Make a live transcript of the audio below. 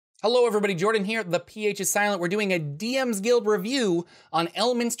Hello everybody, Jordan here. The PH is silent. We're doing a DM's Guild review on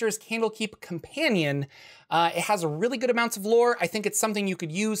Elminster's Candlekeep Companion. It has a really good amounts of lore. I think it's something you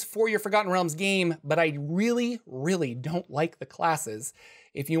could use for your Forgotten Realms game, but I really don't like the classes.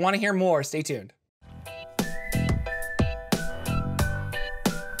 If you want to hear more, stay tuned.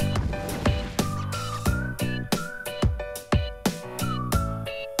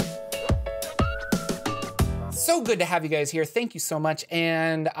 So good to have you guys here. Thank you so much.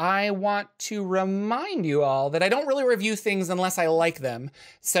 And I want to remind you all that I don't really review things unless I like them.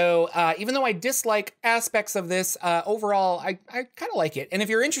 So even though I dislike aspects of this, overall, I kind of like it. And if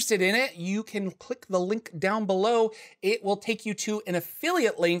you're interested in it, you can click the link down below. It will take you to an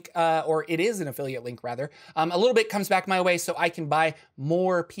affiliate link, or it is an affiliate link rather. A little bit comes back my way so I can buy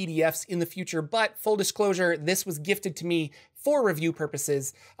more PDFs in the future. But full disclosure, this was gifted to me for review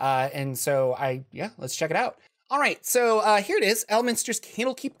purposes. And so let's check it out. All right, so here it is, Elminster's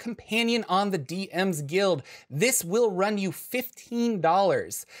Candlekeep Companion on the DM's Guild. This will run you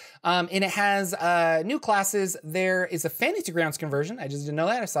 $15. And it has new classes. There is a Fantasy Grounds conversion. I just didn't know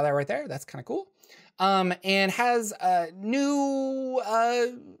that. I saw that right there. That's kind of cool. And has new,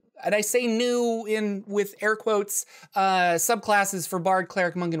 and I say new with air quotes, subclasses for Bard,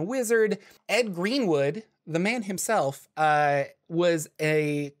 Cleric, Monk, and Wizard. Ed Greenwood, the man himself, was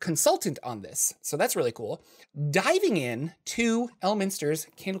a consultant on this. So that's really cool. Diving in to Elminster's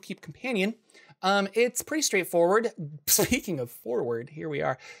Candlekeep Companion, it's pretty straightforward. Speaking of forward, here we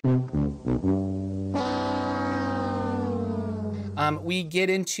are. We get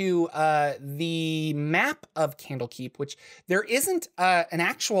into the map of Candlekeep, which there isn't there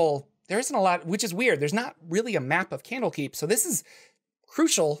isn't a lot, which is weird. There's not really a map of Candlekeep. So this is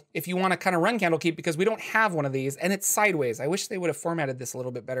crucial if you want to kind of run Candlekeep, because we don't have one of these and it's sideways. I wish they would have formatted this a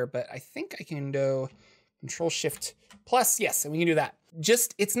little bit better, but I think I can do Control-Shift+, yes, and we can do that.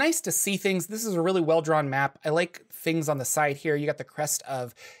 Just, it's nice to see things. This is a really well-drawn map. I like things on the side here. You got the crest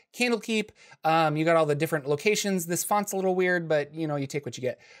of Candlekeep. You got all the different locations. This font's a little weird, but you know, you take what you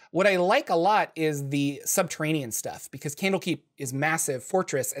get. What I like a lot is the subterranean stuff, because Candlekeep is massive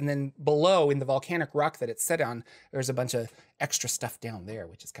fortress, and then below in the volcanic rock that it's set on, there's a bunch of extra stuff down there,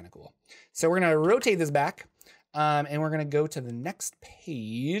 which is kind of cool. So we're gonna rotate this back, and we're gonna go to the next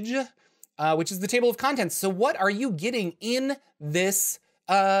page, which is the table of contents. So what are you getting in this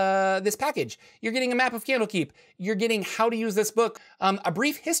this package? You're getting a map of Candlekeep. You're getting how to use this book, a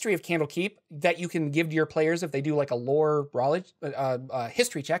brief history of Candlekeep that you can give to your players if they do like a lore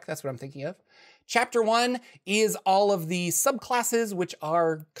history check. That's what I'm thinking of. Chapter 1 is all of the subclasses, which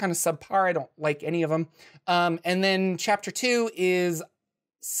are kind of subpar. I don't like any of them. And then Chapter 2 is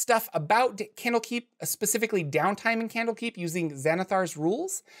stuff about Candlekeep, specifically downtime in Candlekeep using Xanathar's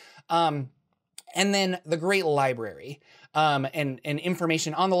rules. And then the Great Library, and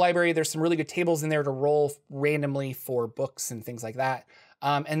information on the library. There's some really good tables in there to roll randomly for books and things like that.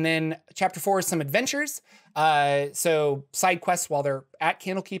 And then Chapter 4 is some adventures. So side quests while they're at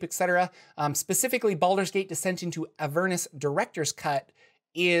Candlekeep, etc. Specifically, Baldur's Gate Descent into Avernus Director's Cut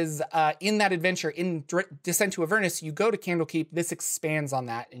is in that adventure. In Descent to Avernus, you go to Candlekeep. This expands on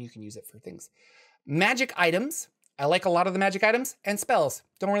that, and you can use it for things. Magic items. I like a lot of the magic items, and spells.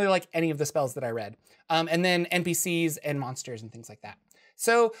 Don't really like any of the spells that I read. And then NPCs and monsters and things like that.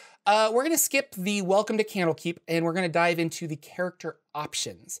 So we're gonna skip the Welcome to Candlekeep, and we're gonna dive into the character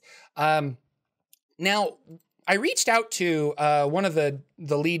options. Now, I reached out to one of the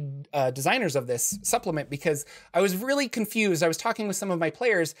lead designers of this supplement because I was really confused. I was talking with some of my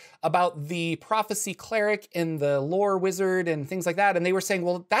players about the Prophecy Cleric and the Lore Wizard and things like that, and they were saying,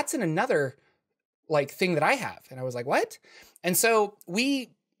 well, that's in another thing that I have. And I was like, what? And so we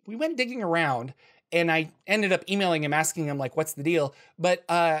went digging around, and I ended up emailing him, asking him like, what's the deal? But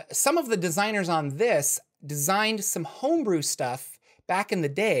some of the designers on this designed some homebrew stuff back in the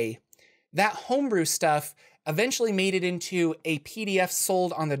day. That homebrew stuff eventually made it into a PDF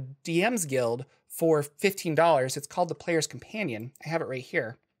sold on the DM's Guild for $15. It's called the Player's Companion. I have it right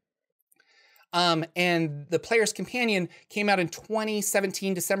here. And the Player's Companion came out in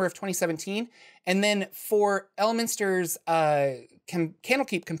 2017, December of 2017. And then for Elminster's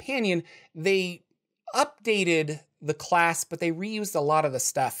Candlekeep Companion, they updated the class, but they reused a lot of the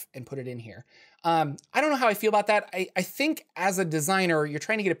stuff and put it in here. I don't know how I feel about that. I think as a designer, you're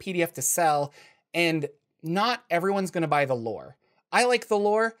trying to get a PDF to sell, and not everyone's going to buy the lore. I like the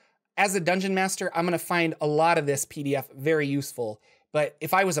lore. As a dungeon master, I'm going to find a lot of this PDF very useful. But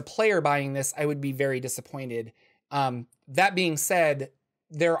if I was a player buying this, I would be very disappointed. That being said,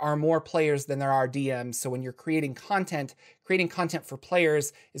 there are more players than there are DMs. So when you're creating content for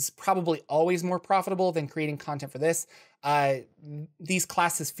players is probably always more profitable than creating content for this. these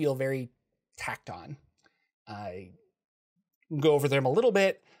classes feel very tacked on. Go over them a little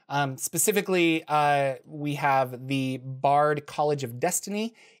bit. Specifically, we have the Bard College of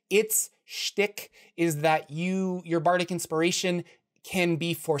Destiny. Its shtick is that your bardic inspiration can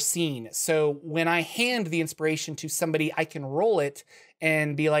be foreseen. So when I hand the inspiration to somebody, I can roll it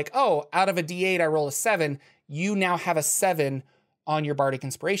and be like, oh, out of a D8, I roll a 7. You now have a 7 on your bardic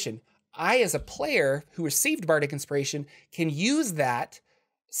inspiration. I, as a player who received bardic inspiration, can use that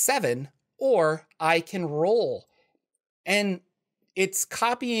 7, or I can roll. And it's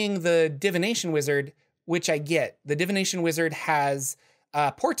copying the Divination Wizard, which I get. The Divination Wizard has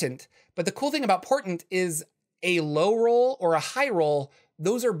Portent, but the cool thing about Portent is a low roll or a high roll,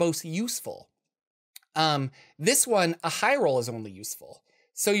 those are both useful. This one, a high roll is only useful.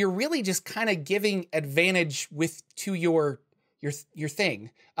 So you're really just kind of giving advantage to your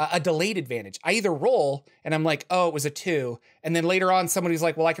thing, a delayed advantage. I either roll and I'm like, oh, it was a 2. And then later on, somebody's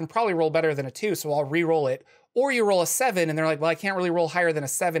like, well, I can probably roll better than a 2, so I'll re-roll it. Or you roll a 7 and they're like, well, I can't really roll higher than a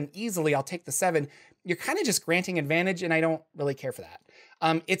 7 easily. I'll take the 7. You're kind of just granting advantage, and I don't really care for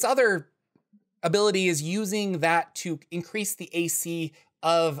that. Its other ability is using that to increase the AC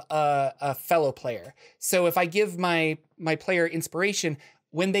of a fellow player. So if I give my player inspiration,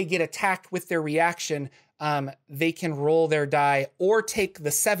 when they get attacked with their reaction, they can roll their die or take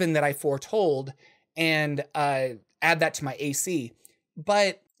the 7 that I foretold and add that to my AC.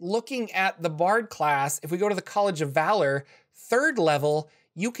 But looking at the Bard class, if we go to the College of Valor, 3rd level,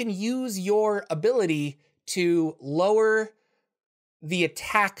 you can use your ability to lower the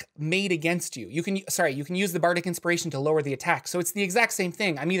attack made against you. You can use the Bardic Inspiration to lower the attack. So it's the exact same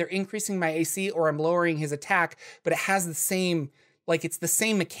thing. I'm either increasing my AC or I'm lowering his attack, but it has the same, it's the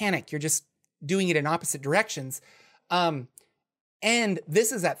same mechanic. You're just doing it in opposite directions. And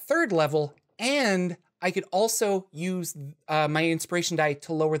this is at 3rd level, and I could also use my inspiration die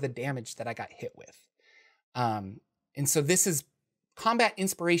to lower the damage that I got hit with. And so combat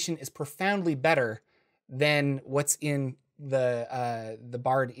inspiration is profoundly better than what's in the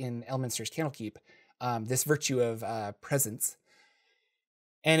Bard in Elminster's Candlekeep, this virtue of presence.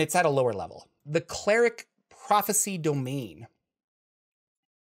 And it's at a lower level. The Cleric Prophecy Domain.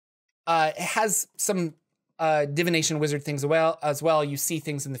 It has some divination wizard things as well. You see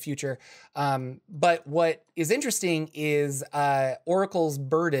things in the future. But what is interesting is Oracle's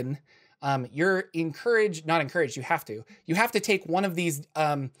Burden. You're not encouraged, you have to take one of these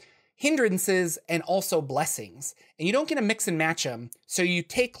hindrances and also blessings, and you don't get to mix and match them. So you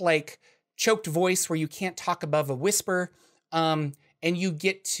take choked voice, where you can't talk above a whisper, and you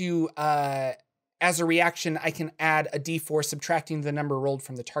get to, as a reaction, I can add a D4 subtracting the number rolled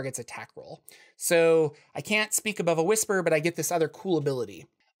from the target's attack roll. So I can't speak above a whisper, but I get this other cool ability.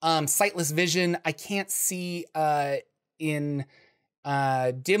 Sightless vision, I can't see in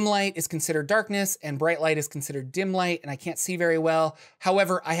dim light is considered darkness, and bright light is considered dim light, and I can't see very well.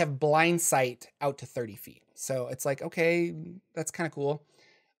 However, I have blind sight out to 30 feet. So it's okay, that's kind of cool.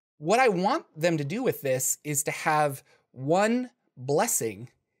 What I want them to do with this is to have one blessing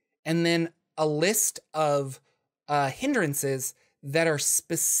and then a list of hindrances that are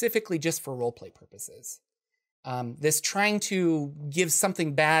specifically just for roleplay purposes. This trying to give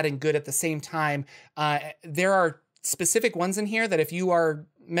something bad and good at the same time. There are specific ones in here that if you are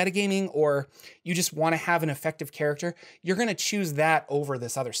metagaming or you just want to have an effective character, you're going to choose that over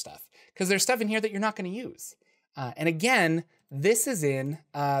this other stuff, because there's stuff in here that you're not going to use. And again, this is in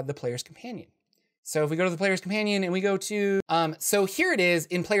the Player's Companion. So if we go to the Player's Companion and we go to, so here it is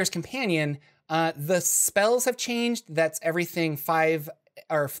in Player's Companion, the spells have changed. That's everything 5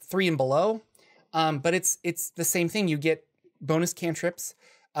 or 3 and below. But it's the same thing. You get bonus cantrips,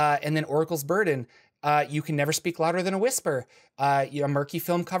 and then Oracle's Burden. You can never speak louder than a whisper. A murky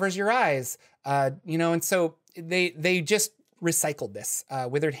film covers your eyes. And so they just recycled this.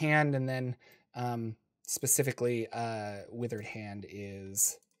 Withered Hand, and then specifically Withered Hand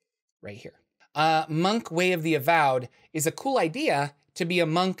is right here. Monk Way of the Avowed is a cool idea to be a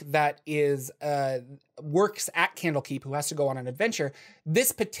monk that is works at Candlekeep, who has to go on an adventure.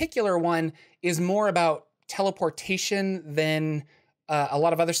 This particular one is more about teleportation than a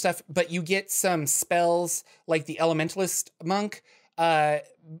lot of other stuff, but you get some spells like the Elementalist monk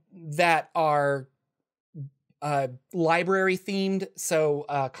that are library themed. So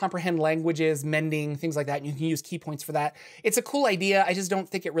comprehend languages, mending, things like that. And you can use key points for that. It's a cool idea. I just don't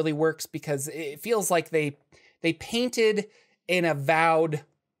think it really works, because it feels like they painted an avowed,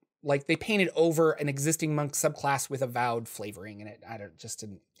 they painted over an existing monk subclass with avowed flavoring, and it just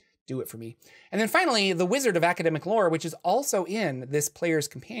do it for me. And then finally, the Wizard of Academic Lore, which is also in this Player's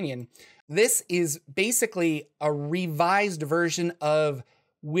Companion. This is basically a revised version of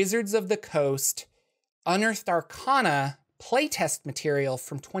Wizards of the Coast Unearthed Arcana playtest material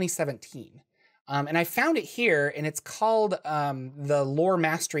from 2017. And I found it here, and it's called the Lore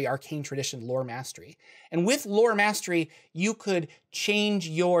Mastery, Arcane Tradition Lore Mastery. And with Lore Mastery, you could change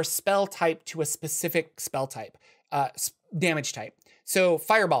your spell type to a specific spell type, damage type. So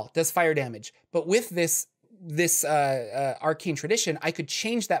Fireball does fire damage, but with this Arcane Tradition, I could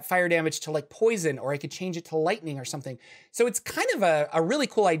change that fire damage to like poison, or I could change it to lightning or something. So it's kind of a really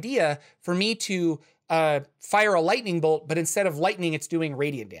cool idea for me to fire a lightning bolt, but instead of lightning, it's doing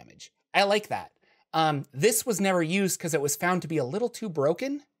radiant damage. I like that. This was never used because it was found to be a little too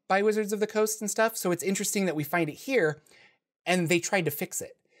broken by Wizards of the Coast and stuff. So it's interesting that we find it here, and they tried to fix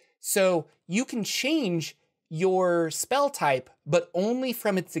it. So you can change your spell type, but only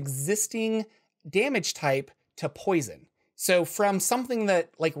from its existing damage type to poison. So from something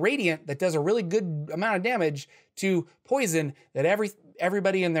that like radiant that does a really good amount of damage to poison that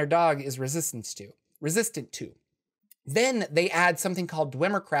everybody and their dog is resistant to. Then they add something called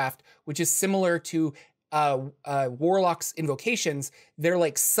Dwemercraft, which is similar to Warlock's invocations. They're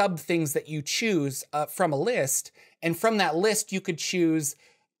like sub things that you choose from a list. And from that list, you could choose,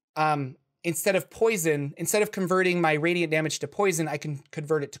 instead of poison, instead of converting my radiant damage to poison, I can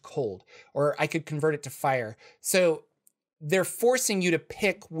convert it to cold, or I could convert it to fire. So they're forcing you to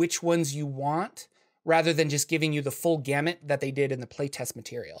pick which ones you want rather than just giving you the full gamut that they did in the playtest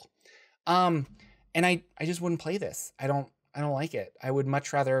material. And I just wouldn't play this. I don't like it. I would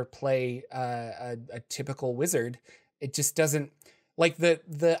much rather play a typical wizard. It just doesn't, like,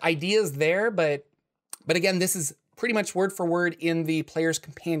 the idea's there, but again, this is pretty much word for word in the Player's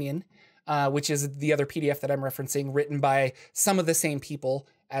Companion, which is the other PDF that I'm referencing, written by some of the same people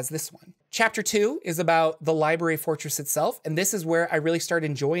as this one. Chapter 2 is about the library fortress itself, and this is where I really start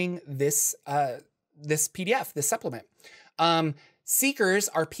enjoying this PDF, this supplement. Seekers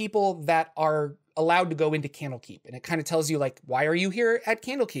are people that are allowed to go into Candlekeep, and it kind of tells you, like, why are you here at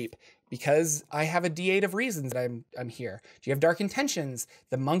Candlekeep? Because I have a D8 of reasons that I'm here. Do you have dark intentions?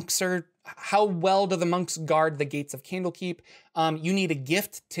 The monks are, how well do the monks guard the gates of Candlekeep? You need a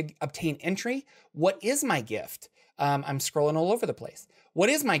gift to obtain entry. What is my gift? I'm scrolling all over the place. What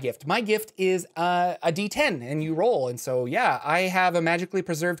is my gift? My gift is a D10, and you roll. And so, yeah, I have a magically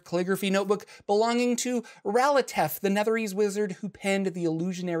preserved calligraphy notebook belonging to Ralitef, the Netherese wizard who penned the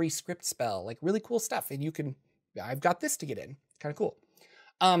illusionary script spell. Like, really cool stuff. And you can, I've got this to get in. Kind of cool.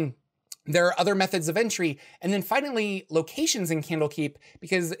 There are other methods of entry. And then finally, locations in Candlekeep,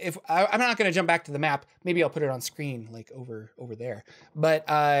 because if I'm not going to jump back to the map, maybe I'll put it on screen, like over there. But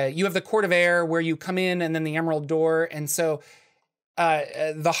you have the Court of Air where you come in, and then the Emerald Door. And so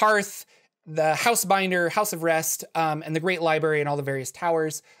the Hearth, the Housebinder, House of Rest, and the Great Library and all the various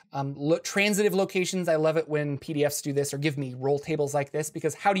towers. Transitive locations, I love it when PDFs do this or give me roll tables like this,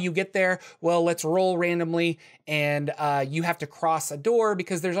 because how do you get there? Well, let's roll randomly, and you have to cross a door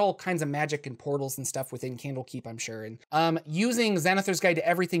because there's all kinds of magic and portals and stuff within Candlekeep, I'm sure. And using Xanathar's Guide to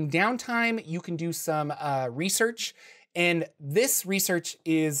Everything downtime, you can do some research, and this research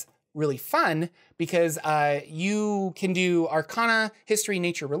is really fun because you can do Arcana, History,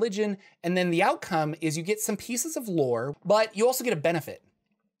 Nature, Religion, and then the outcome is you get some pieces of lore, but you also get a benefit.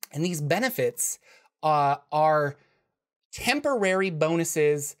 And these benefits are temporary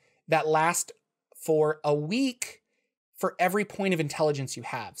bonuses that last for a week for every point of intelligence you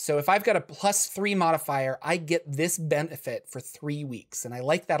have. So if I've got a +3 modifier, I get this benefit for 3 weeks. And I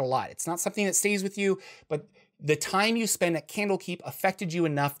like that a lot. It's not something that stays with you, but the time you spend at Candlekeep affected you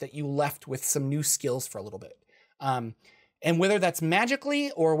enough that you left with some new skills for a little bit. And whether that's magically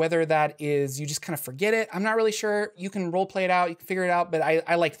or whether that is you just kind of forget it, I'm not really sure. You can role play it out, you can figure it out, but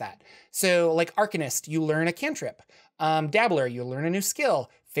I like that. So like Arcanist, you learn a cantrip. Dabbler, you learn a new skill.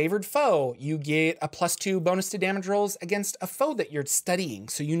 Favored Foe, you get a +2 bonus to damage rolls against a foe that you're studying,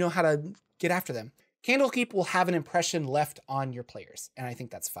 so you know how to get after them. Candlekeep will have an impression left on your players, and I think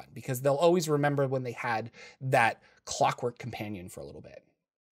that's fun because they'll always remember when they had that clockwork companion for a little bit.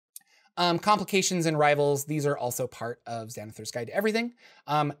 Complications and Rivals, these are also part of Xanathar's Guide to Everything.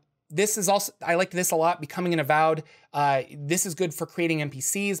 This is also, I like this a lot, Becoming an Avowed. This is good for creating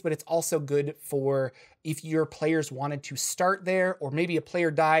NPCs, but it's also good for if your players wanted to start there, or maybe a player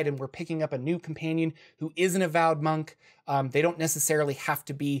died and we're picking up a new companion who is an Avowed monk. They don't necessarily have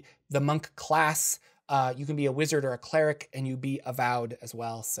to be the monk class. You can be a wizard or a cleric and you be avowed as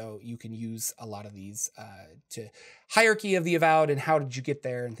well. So you can use a lot of these to hierarchy of the avowed and how did you get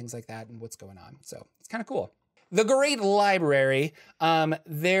there and things like that and what's going on. So it's kind of cool. the great library.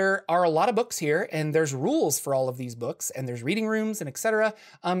 There are a lot of books here, and there's rules for all of these books, and there's reading rooms and etc.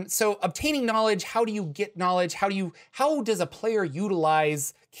 So obtaining knowledge, how do you get knowledge? How does a player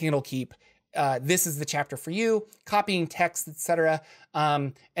utilize Candlekeep? This is the chapter for you. Copying text, etc.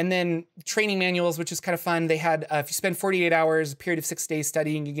 And then training manuals, which is kind of fun. They had, if you spend 48 hours, a period of 6 days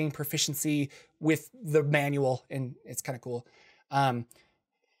studying, you gain proficiency with the manual, and it's kind of cool.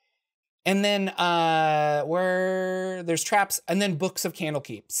 And then where there's traps, and then books of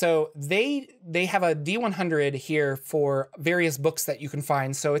Candlekeep. So they have a D100 here for various books that you can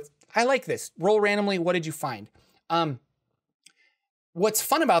find. So I like this. Roll randomly. What did you find? What's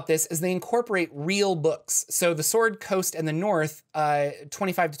fun about this is they incorporate real books. So the Sword Coast and the North,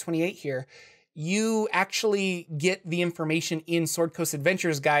 25 to 28 here, you actually get the information in Sword Coast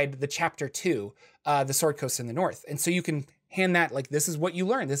Adventures Guide, the chapter 2, the Sword Coast in the North. And so you can hand that, like, this is what you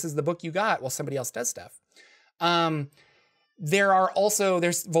learned. This is the book you got while somebody else does stuff. There's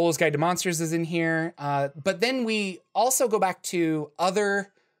Volo's Guide to Monsters is in here. But then we also go back to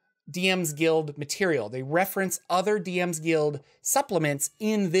other DM's Guild material. They reference other DM's Guild supplements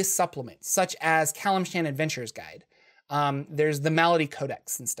in this supplement, such as Kalimshan Adventures Guide. There's the Malady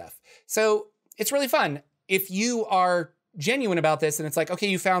Codex and stuff. So it's really fun. If you are genuine about this and it's like, okay,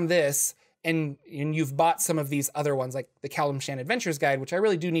 you found this, and you've bought some of these other ones, like the Kalimshan Adventures Guide, which I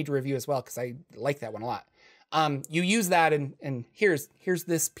really do need to review as well, because I like that one a lot. You use that, and here's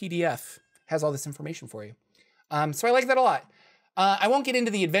this PDF, has all this information for you. So I like that a lot. I won't get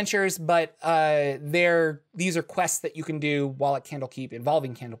into the adventures, but these are quests that you can do while at Candlekeep,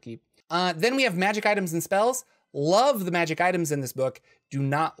 involving Candlekeep. Then we have magic items and spells. Love the magic items in this book. Do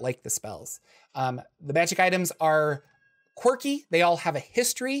not like the spells. The magic items are quirky. They all have a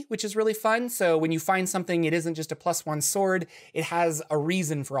history, which is really fun. So when you find something, it isn't just a +1 sword. It has a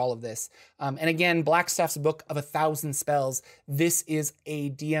reason for all of this. And again, Blackstaff's book of 1,000 spells. This is a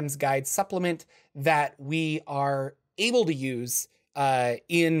DM's Guide supplement that we are able to use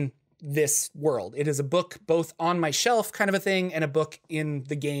in this world. It is a book both on my shelf kind of a thing, and a book in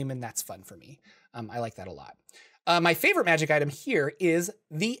the game, and that's fun for me. I like that a lot. My favorite magic item here is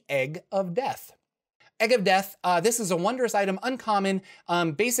the Egg of Death. Egg of Death, this is a wondrous item, uncommon.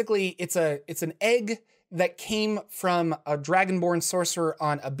 Basically, it's an egg that came from a dragonborn sorcerer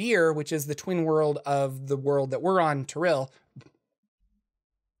on Abir, which is the twin world of the world that we're on, Tyrell.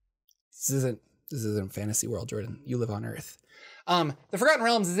 This isn't fantasy world, Jordan. You live on Earth. The Forgotten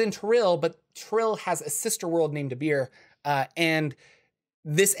Realms is in Tyrell, but Tyrell has a sister world named Abir, and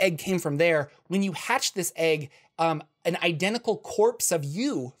this egg came from there. When you hatch this egg, an identical corpse of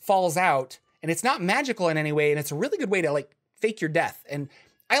you falls out, and it's not magical in any way, and it's a really good way to, like, fake your death. And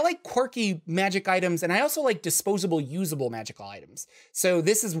I like quirky magic items, and I also like disposable, usable magical items. So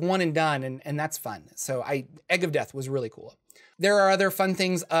this is one and done, and that's fun. So Egg of Death was really cool. There are other fun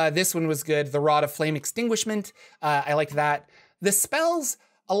things. This one was good. The Rod of Flame Extinguishment. I like that. The spells,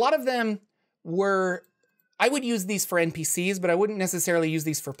 a lot of them were, I would use these for NPCs, but I wouldn't necessarily use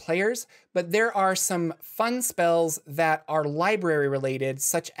these for players. But there are some fun spells that are library related,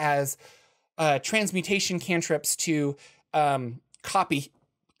 such as transmutation cantrips to copy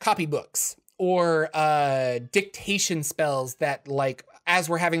books, or dictation spells that, like, as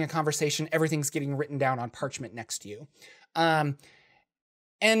we're having a conversation, everything's getting written down on parchment next to you.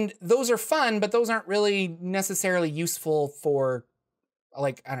 And those are fun, but those aren't really necessarily useful for,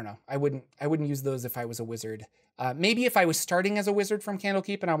 like, I don't know. I wouldn't use those if I was a wizard. Maybe if I was starting as a wizard from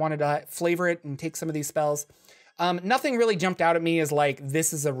Candlekeep and I wanted to flavor it and take some of these spells. Nothing really jumped out at me as, like,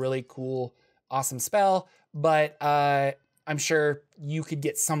 this is a really cool, awesome spell, but I'm sure you could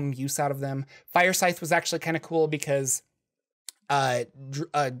get some use out of them. Fire Scythe was actually kind of cool because I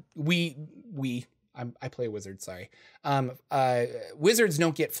play a wizard, sorry. Wizards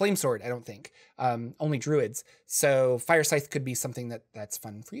don't get Flame Sword, I don't think. Only druids. So Fire Scythe could be something that's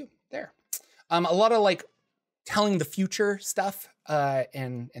fun for you there. A lot of, like, telling the future stuff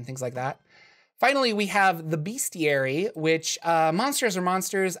and things like that. Finally, we have the Bestiary, which monsters are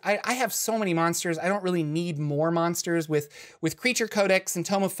monsters. I have so many monsters. I don't really need more monsters with Creature Codex and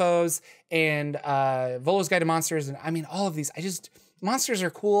Tome of Foes and Volo's Guide to Monsters. And I mean, all of these, monsters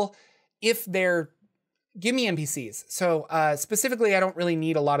are cool if give me NPCs. So specifically, I don't really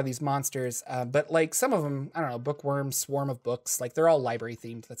need a lot of these monsters, but, like, some of them, I don't know, Bookworm, Swarm of Books, like, they're all library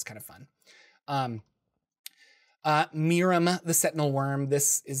themed. That's kind of fun. Miram, the Sentinel Worm.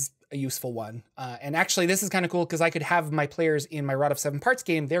 This is a useful one. And actually, this is kind of cool because I could have my players in my Rod of 7 Parts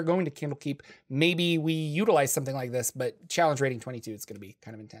game. They're going to Candlekeep. Maybe we utilize something like this, but challenge rating 22, it's going to be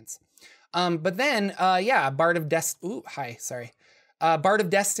kind of intense. But then, yeah, Bard of Destiny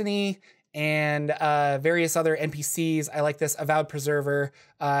and various other NPCs. I like this Avowed Preserver,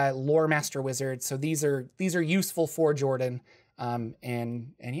 Lore Master Wizard. So these are useful for Jordan. And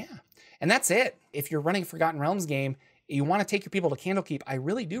yeah, and that's it. If you're running a Forgotten Realms game, you want to take your people to Candlekeep, I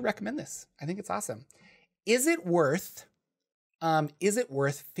really do recommend this. I think it's awesome. Is it worth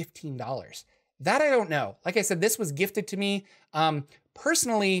 $15? That I don't know. Like I said, this was gifted to me.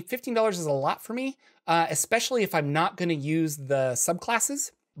 Personally, $15 is a lot for me, especially if I'm not going to use the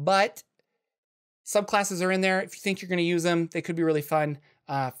subclasses. But subclasses are in there. If you think you're going to use them, they could be really fun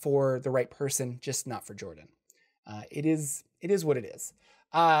for the right person, just not for Jordan. It is what it is.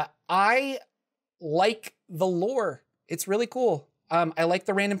 I like the lore. It's really cool. I like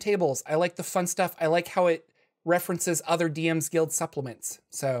the random tables. I like the fun stuff. I like how it references other DMs Guild supplements.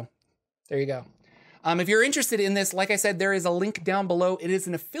 So there you go. If you're interested in this, like I said, there is a link down below. It is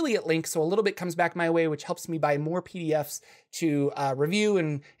an affiliate link, so a little bit comes back my way, which helps me buy more PDFs to review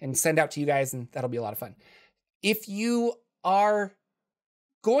and send out to you guys, and that'll be a lot of fun. If you are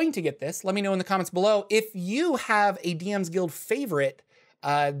going to get this, let me know in the comments below. If you have a DMs Guild favorite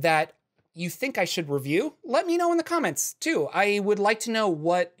that you think I should review, let me know in the comments too. I would like to know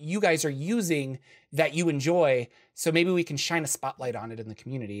what you guys are using that you enjoy, so maybe we can shine a spotlight on it in the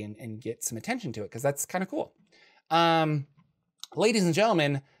community and get some attention to it, because that's kind of cool. Ladies and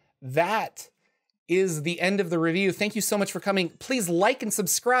gentlemen, that is the end of the review. Thank you so much for coming. Please like and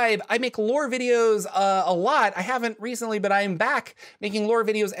subscribe. I make lore videos a lot. I haven't recently, but I am back making lore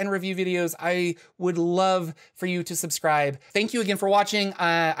videos and review videos. I would love for you to subscribe. Thank you again for watching.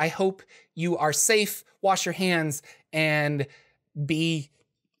 I hope you are safe, wash your hands, and be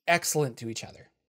excellent to each other.